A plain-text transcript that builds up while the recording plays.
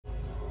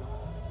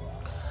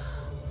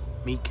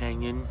Me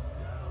Canyon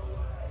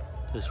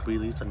just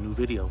released a new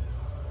video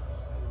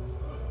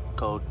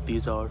called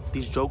These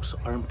Jokes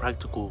Are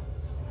Impractical.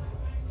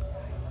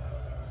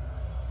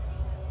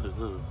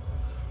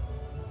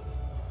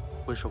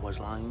 Wish I was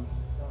lying.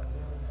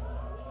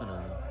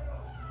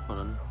 Hold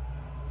on.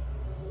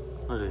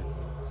 Look at it.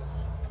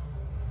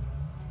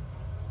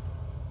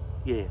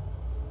 Yeah.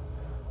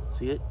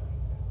 See it?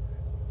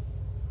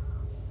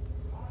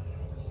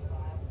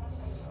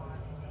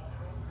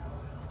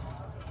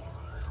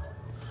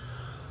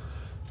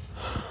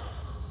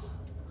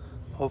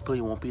 Hopefully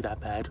it won't be that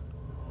bad.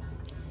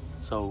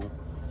 So,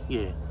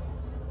 yeah.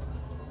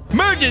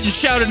 Murr didn't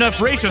shout enough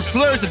racial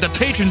slurs at the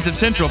patrons of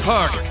Central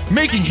Park,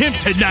 making him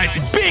tonight's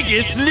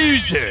biggest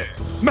loser.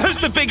 Murr's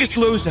the biggest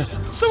loser,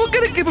 so we're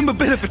gonna give him a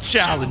bit of a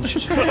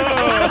challenge. Come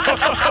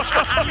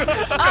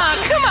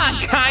on,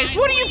 guys,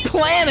 what are you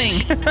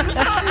planning?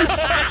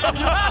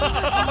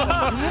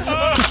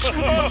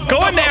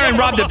 Go in there and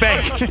rob the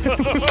bank.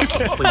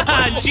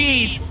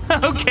 Jeez.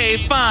 Okay,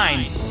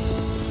 fine.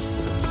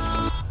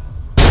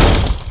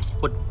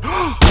 What?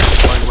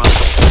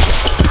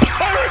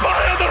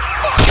 Everybody on the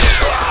fucking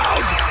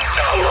ground!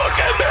 Don't look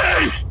at me!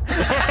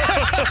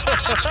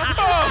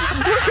 Oh,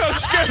 look how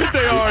scared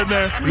they are in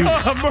there.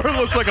 Oh, Murr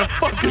looks like a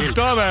fucking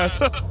dumbass.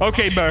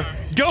 Okay, Murr,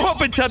 go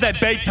up and tell that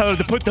bank teller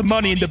to put the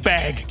money in the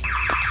bag.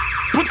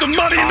 Put the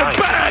money in the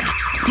bag!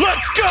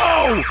 Let's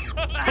go!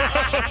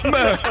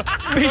 Murr,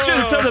 be sure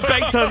to tell the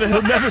bank teller that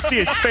he'll never see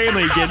his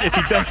family again if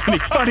he does any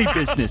funny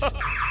business.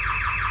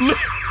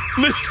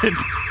 Listen,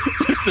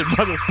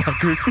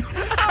 motherfucker.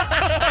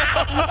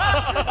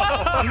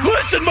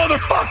 Listen,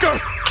 motherfucker!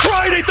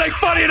 Try anything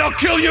funny and I'll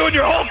kill you and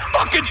your whole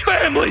fucking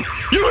family!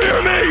 You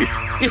hear me?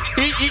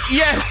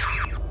 Yes.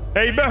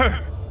 Hey, Murr,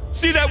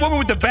 see that woman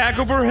with the bag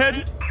over her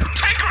head?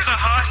 Take her as a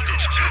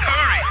hostage.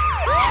 Hurry!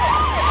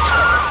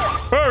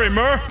 Hurry,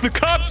 Murr, the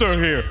cops are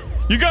here.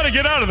 You gotta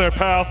get out of there,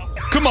 pal.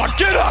 Come on,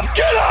 get up,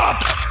 get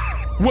up!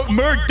 What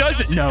Murr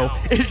doesn't know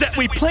is that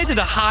we planted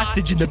a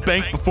hostage in the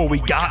bank before we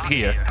got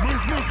here.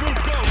 Move, go!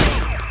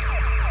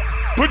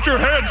 Put your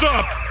hands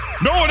up!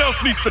 No one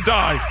else needs to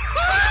die!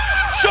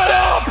 Shut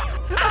up!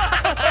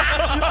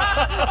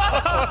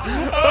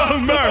 Oh,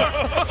 Murr,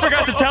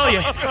 forgot to tell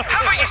you.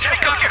 How about you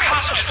take off your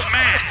hostage's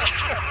mask?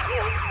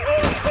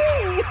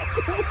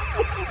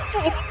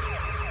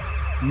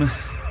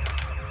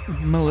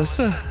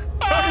 Melissa?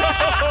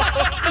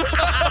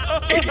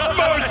 It's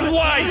Murr's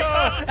wife!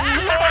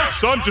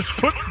 Son, just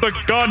put the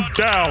gun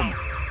down.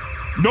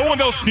 No one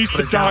else needs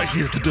to die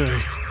here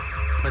today.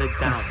 Put it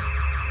down.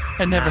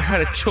 I never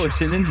had a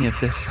choice in any of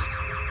this.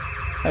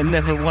 I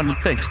never wanted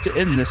things to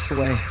end this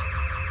way.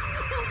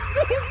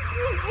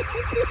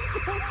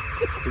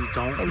 Please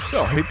don't. I'm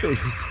sorry, baby.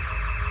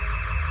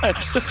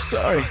 I'm so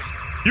sorry.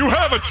 You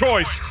have a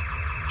choice.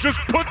 Just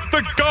put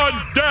the gun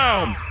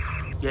down.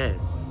 Yeah.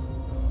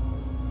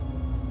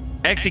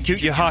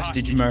 Execute your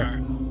hostage, Murr.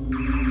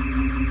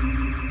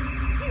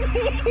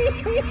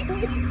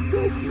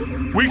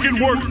 We can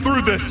work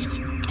through this.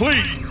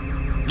 Please,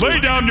 lay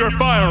down your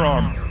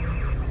firearm.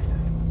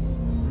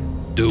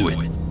 Do it.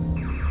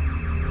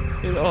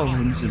 It all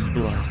ends in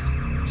blood.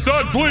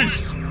 Son,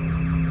 please.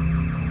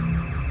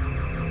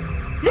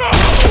 No!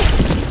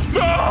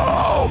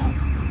 No!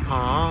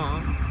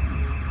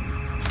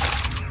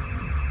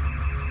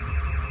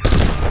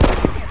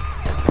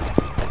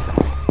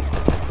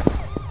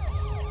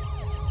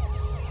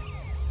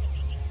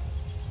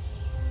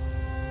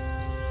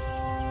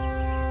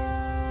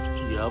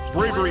 Yep.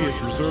 Bravery is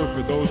reserved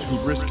for those who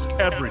risk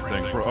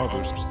everything for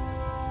others,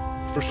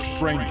 for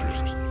strangers,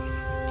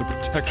 the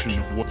protection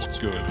of what's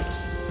good.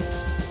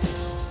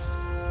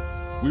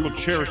 We will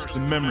cherish the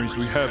memories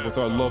we have with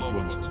our loved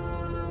ones,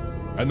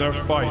 and their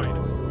fight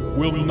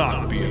will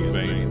not be in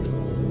vain.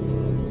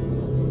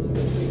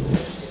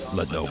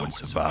 Let no one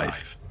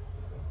survive.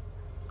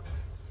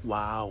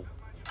 Wow.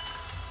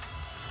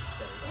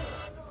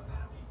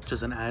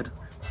 Just an ad.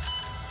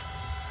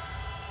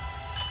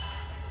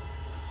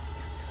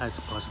 I had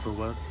to pause it for a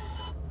while.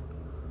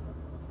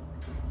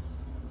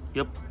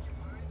 Yep.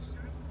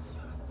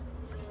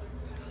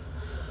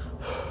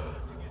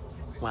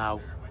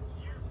 Wow.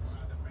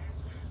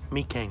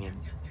 Me Canyon.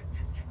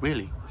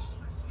 Really?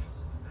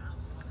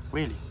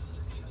 Really?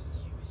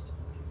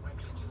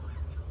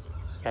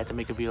 You had to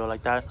make a video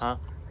like that, huh?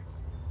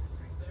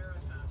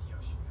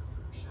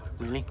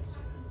 Really?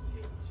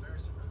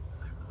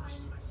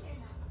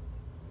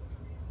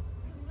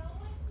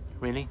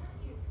 Really?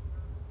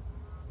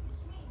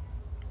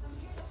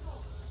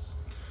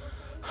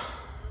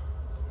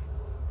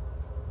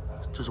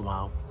 Just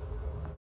wow.